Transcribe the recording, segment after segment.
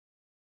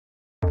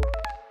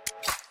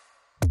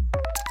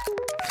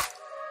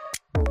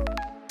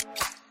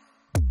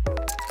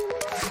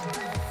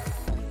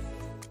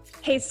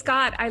Hey,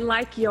 Scott, I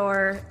like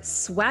your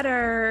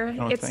sweater.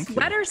 Oh, It's thank you.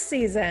 sweater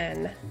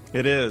season.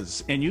 It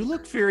is. And you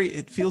look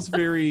it feels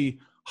very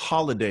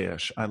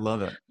holiday-ish. I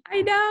love it.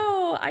 I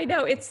know.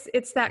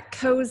 It's that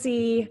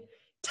cozy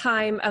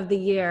time of the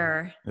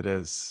year. It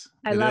is.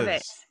 I It love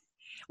it. is.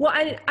 Well,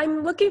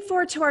 I'm looking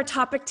forward to our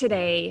topic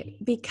today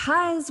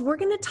because we're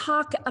going to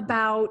talk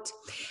about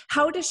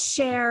how to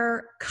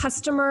share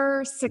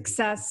customer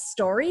success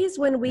stories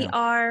when we Yeah.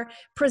 are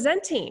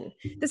presenting.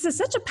 This is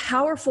such a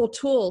powerful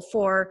tool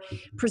for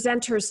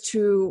presenters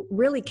to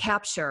really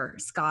capture,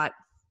 Scott.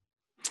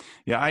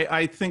 Yeah,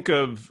 I think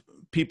of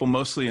people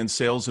mostly in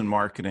sales and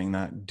marketing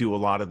that do a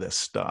lot of this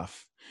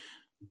stuff.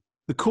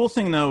 The cool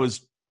thing, though,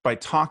 is by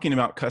talking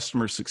about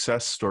customer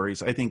success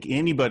stories, I think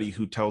anybody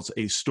who tells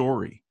a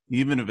story,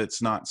 even if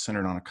it's not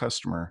centered on a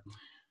customer,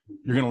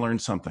 you're going to learn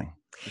something.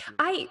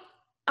 I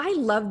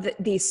love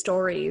these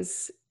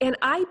stories, and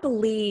I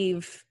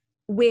believe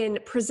when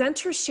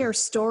presenters share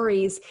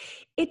stories,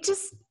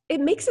 it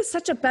makes it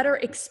such a better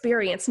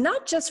experience,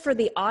 not just for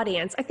the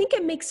audience. I think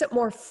it makes it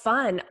more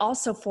fun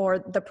also for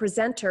the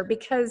presenter,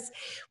 because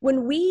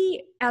when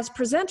we, as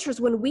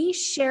presenters, when we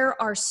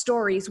share our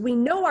stories, we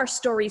know our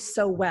stories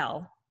so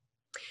well.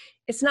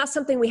 It's not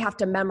something we have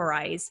to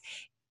memorize.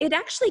 It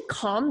actually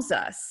calms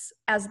us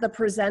as the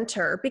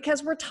presenter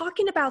because we're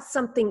talking about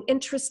something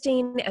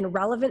interesting and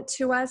relevant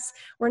to us.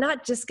 We're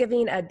not just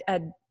giving a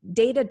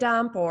data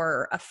dump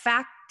or a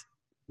fact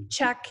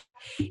check.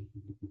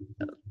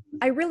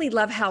 I really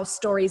love how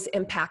stories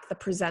impact the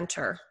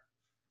presenter.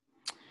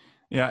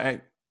 Yeah,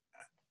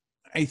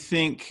 I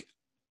think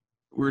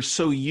we're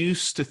so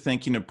used to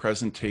thinking of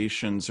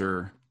presentations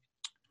well,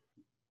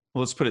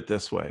 let's put it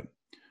this way.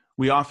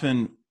 We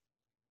often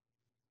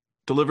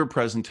deliver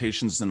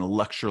presentations in a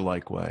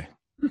lecture-like way.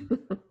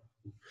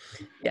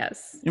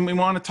 Yes. And we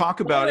want to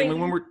talk about it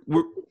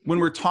when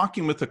we're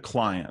talking with a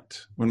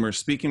client, when we're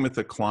speaking with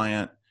a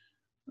client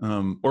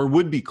or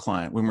would-be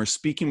client, when we're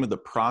speaking with a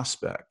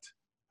prospect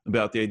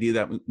about the idea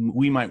that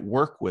we might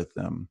work with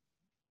them.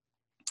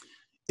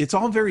 It's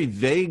all very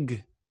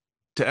vague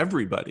to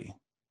everybody.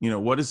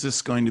 What is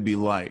this going to be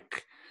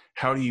like?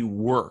 How do you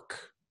work?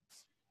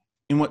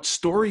 And what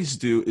stories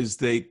do is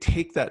they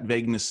take that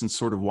vagueness and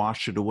sort of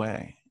wash it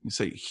away. You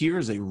say,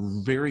 here's a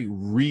very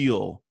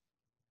real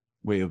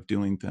way of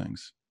doing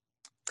things.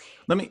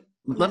 Let me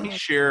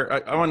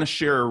share, I want to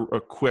share a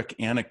quick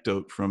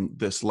anecdote from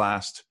it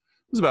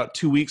was about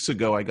 2 weeks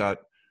ago. I got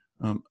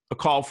a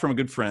call from a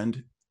good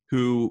friend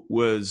who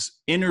was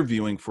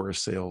interviewing for a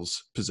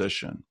sales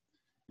position.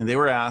 And they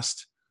were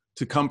asked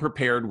to come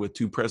prepared with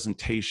 2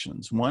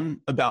 presentations, one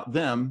about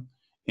them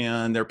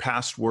and their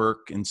past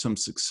work and some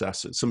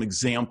successes, some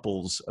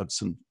examples of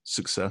some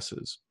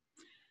successes.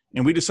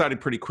 And we decided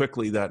pretty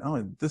quickly that,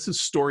 this is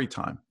story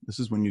time. This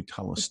is when you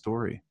tell a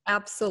story.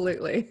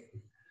 Absolutely.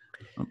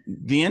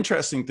 The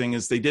interesting thing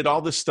is they did all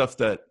this stuff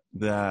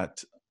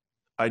that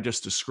I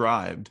just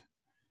described,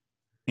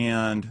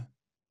 and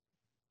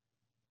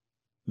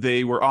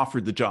they were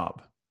offered the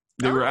job.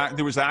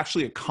 There was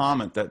actually a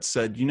comment that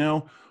said,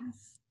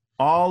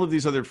 all of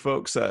these other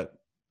folks that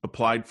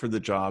applied for the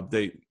job,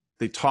 they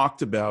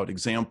talked about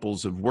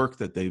examples of work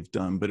that they've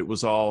done, but it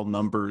was all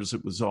numbers.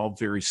 It was all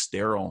very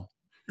sterile.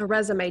 A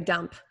resume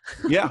dump.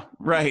 Yeah,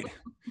 right.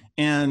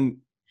 And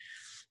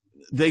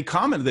they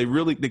commented,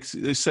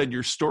 they said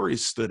your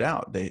stories stood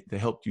out. They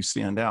helped you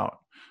stand out.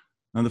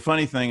 And the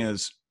funny thing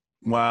is,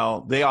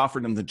 while they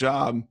offered him the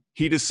job,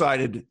 he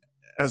decided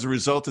as a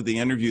result of the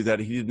interview that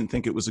he didn't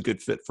think it was a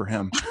good fit for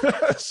him.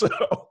 So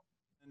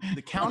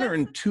the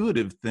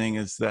counterintuitive thing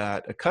is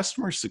that a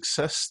customer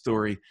success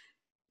story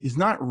is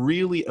not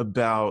really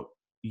about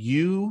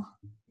you,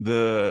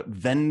 the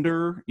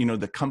vendor,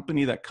 the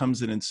company that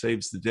comes in and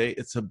saves the day.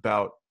 It's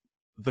about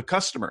the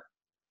customer.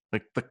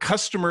 Like the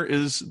customer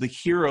is the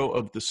hero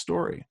of the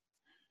story.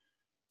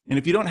 And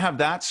if you don't have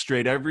that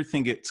straight,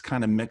 everything gets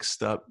kind of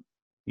mixed up,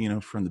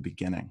 from the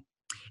beginning.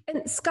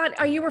 And Scott,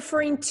 are you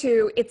referring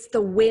to it's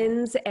the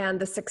wins and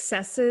the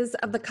successes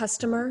of the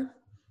customer?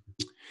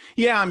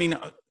 Yeah,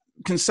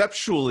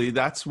 conceptually,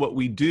 that's what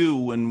we do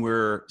when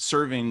we're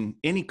serving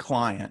any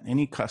client,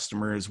 any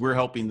customer, is we're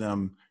helping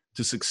them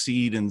to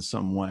succeed in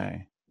some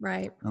way.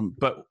 Right.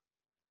 But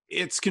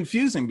it's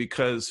confusing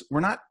because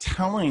we're not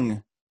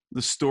telling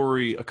the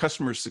story, a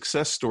customer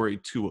success story,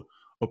 to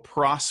a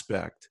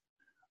prospect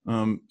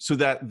so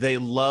that they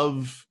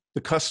love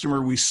the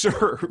customer we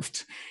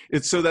served.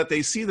 It's so that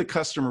they see the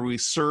customer we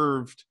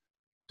served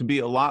to be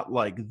a lot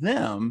like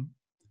them.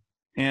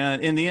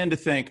 And in the end to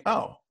think,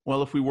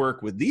 well, if we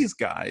work with these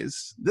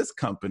guys, this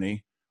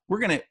company, we're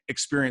going to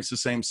experience the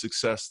same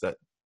success that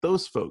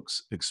those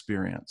folks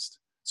experienced.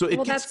 So it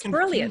gets that's confusing.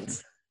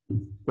 Brilliant.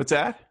 What's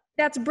that?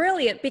 That's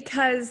brilliant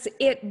because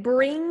it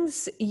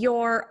brings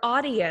your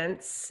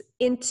audience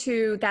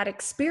into that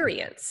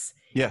experience.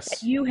 Yes.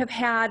 That you have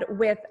had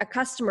with a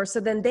customer. So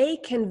then they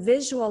can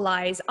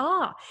visualize,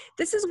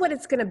 this is what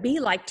it's going to be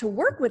like to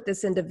work with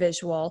this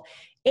individual.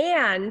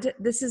 And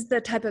this is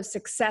the type of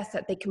success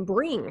that they can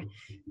bring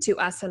to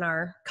us and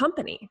our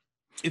company.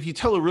 if you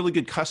tell a really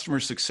good customer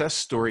success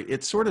story,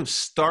 it sort of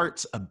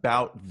starts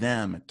about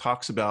them. It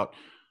talks about,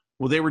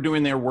 well, they were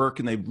doing their work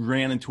and they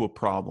ran into a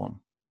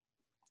problem.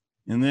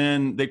 And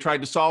then they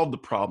tried to solve the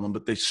problem,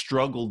 but they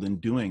struggled in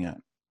doing it.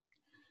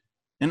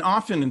 And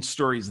often in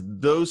stories,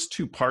 those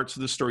two parts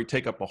of the story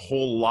take up a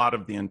whole lot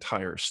of the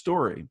entire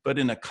story. But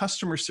in a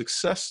customer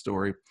success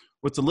story,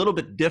 what's a little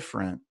bit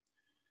different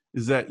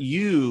is that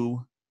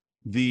you,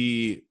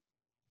 the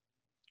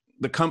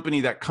company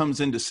that comes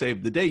in to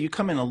save the day, you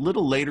come in a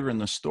little later in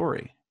the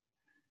story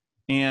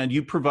and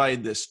you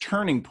provide this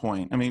turning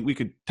point. I mean, we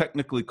could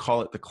technically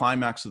call it the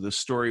climax of the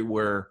story,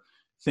 where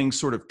things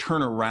sort of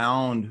turn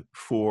around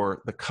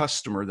for the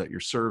customer that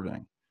you're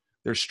serving.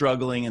 They're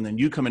struggling, and then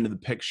you come into the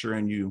picture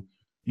and you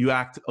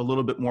act a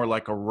little bit more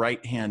like a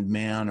right-hand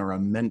man or a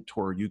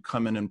mentor. You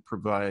come in and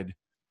provide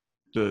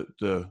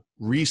the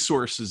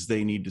resources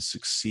they need to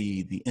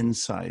succeed, the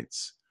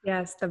insights.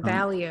 Yes, the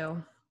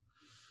value.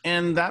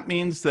 And that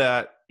means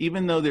that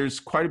even though there's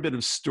quite a bit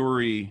of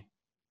story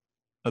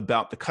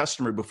about the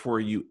customer before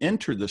you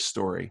enter the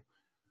story,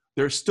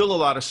 there's still a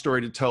lot of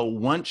story to tell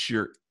once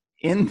you're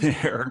in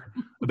there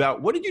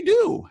about what did you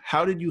do?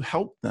 How did you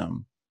help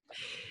them?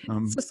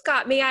 So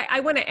Scott, I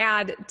want to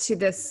add to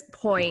this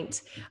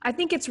point. I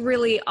think it's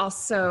really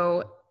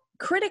also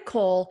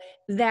critical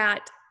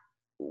that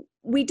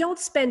we don't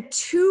spend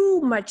too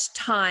much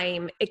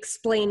time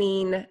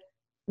explaining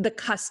the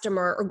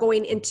customer or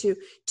going into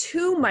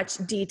too much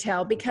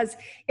detail, because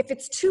if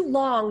it's too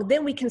long,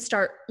 then we can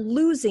start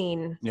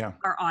losing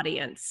our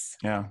audience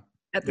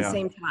at the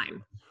same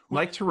time. I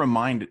like to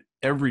remind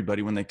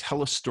everybody when they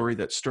tell a story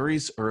that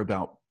stories are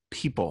about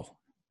people.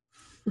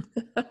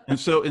 And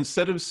so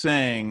instead of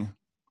saying,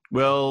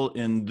 well,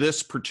 in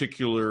this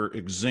particular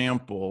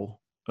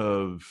example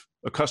of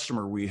a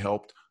customer we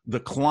helped, the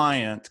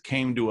client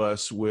came to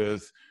us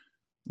with,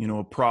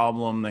 a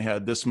problem. They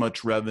had this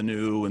much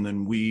revenue and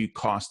then we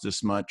cost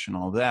this much and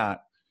all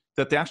that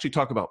they actually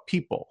talk about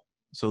people.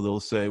 So they'll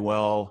say,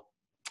 well,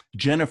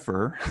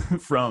 Jennifer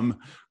from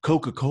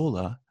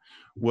Coca-Cola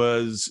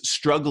was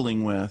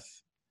struggling with,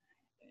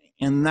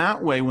 and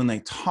that way when they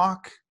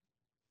talk,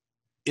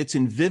 it's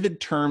in vivid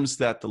terms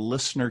that the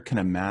listener can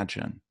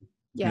imagine.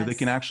 Yes. They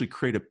can actually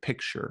create a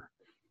picture.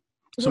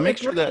 So make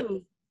sure that,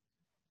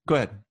 go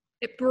ahead.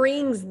 It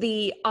brings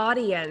the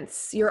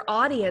audience, your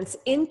audience,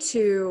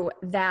 into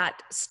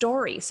that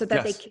story so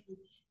that they can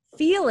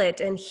feel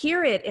it and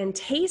hear it and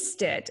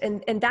taste it.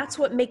 And that's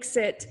what makes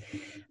it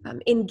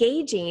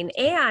engaging,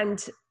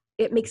 and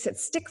it makes it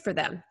stick for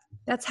them.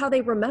 That's how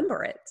they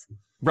remember it.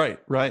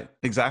 Right.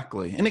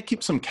 Exactly. And it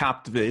keeps them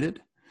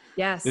captivated.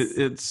 Yes.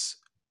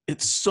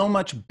 It's so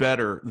much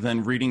better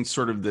than reading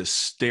sort of this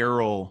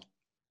sterile,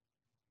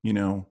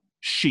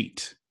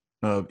 sheet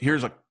of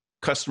here's a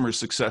customer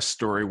success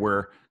story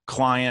where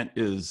client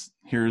is,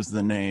 here's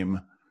the name,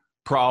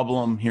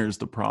 problem, here's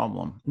the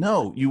problem.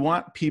 No, you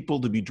want people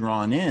to be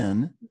drawn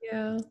in.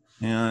 Yeah.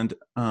 And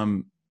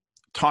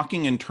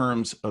talking in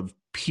terms of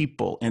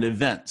people and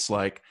events,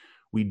 like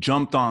we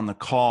jumped on the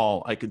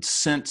call, I could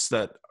sense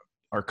that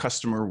our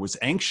customer was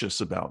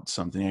anxious about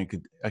something.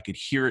 I could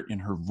hear it in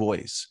her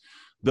voice.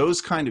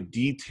 Those kind of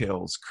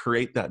details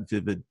create that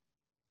vivid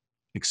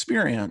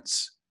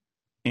experience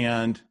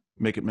and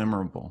make it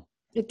memorable.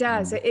 It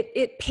does.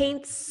 It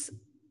paints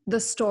the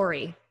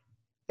story,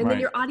 and then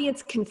your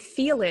audience can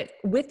feel it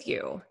with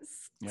you.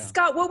 Yeah.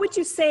 Scott, what would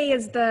you say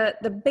is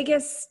the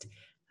biggest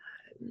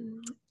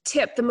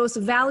tip, the most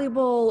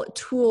valuable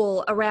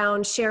tool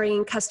around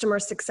sharing customer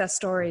success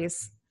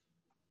stories?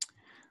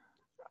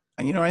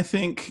 I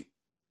think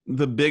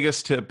the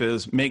biggest tip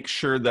is make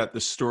sure that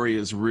the story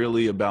is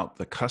really about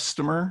the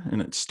customer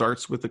and it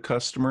starts with the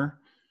customer,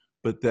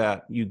 but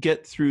that you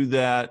get through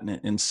that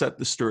and set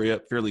the story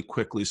up fairly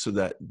quickly so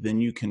that then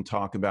you can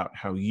talk about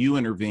how you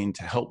intervene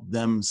to help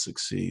them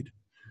succeed.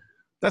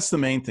 That's the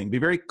main thing. Be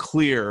very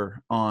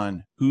clear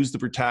on who's the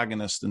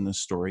protagonist in this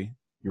story.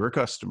 You're a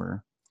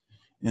customer.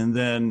 And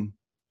then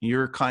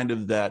you're kind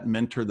of that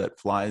mentor that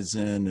flies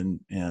in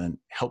and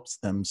helps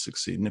them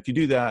succeed. And if you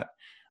do that,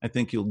 I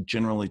think you'll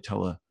generally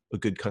tell a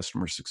good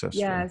customer success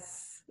story.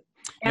 Yes.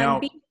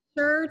 And be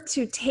sure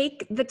to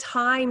take the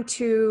time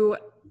to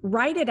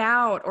write it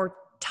out or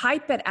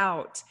type it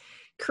out.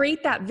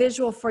 Create that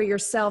visual for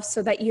yourself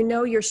so that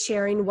you're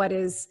sharing what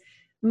is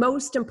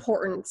most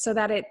important, so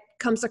that it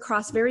comes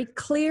across very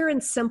clear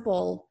and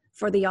simple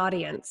for the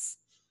audience.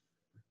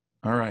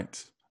 All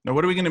right. Now,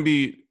 what are we going to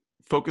be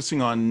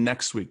focusing on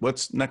next week?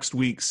 What's next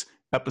week's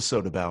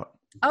episode about?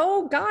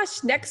 Oh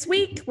gosh, next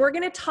week we're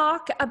going to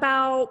talk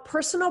about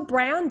personal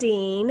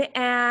branding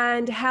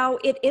and how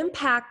it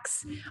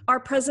impacts our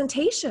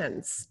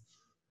presentations.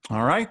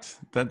 All right.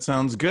 That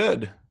sounds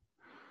good.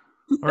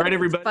 All right,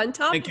 everybody. Fun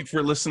topic. Thank you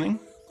for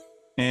listening.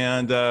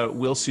 And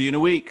we'll see you in a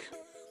week.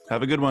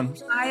 Have a good one.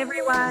 Bye,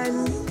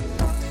 everyone.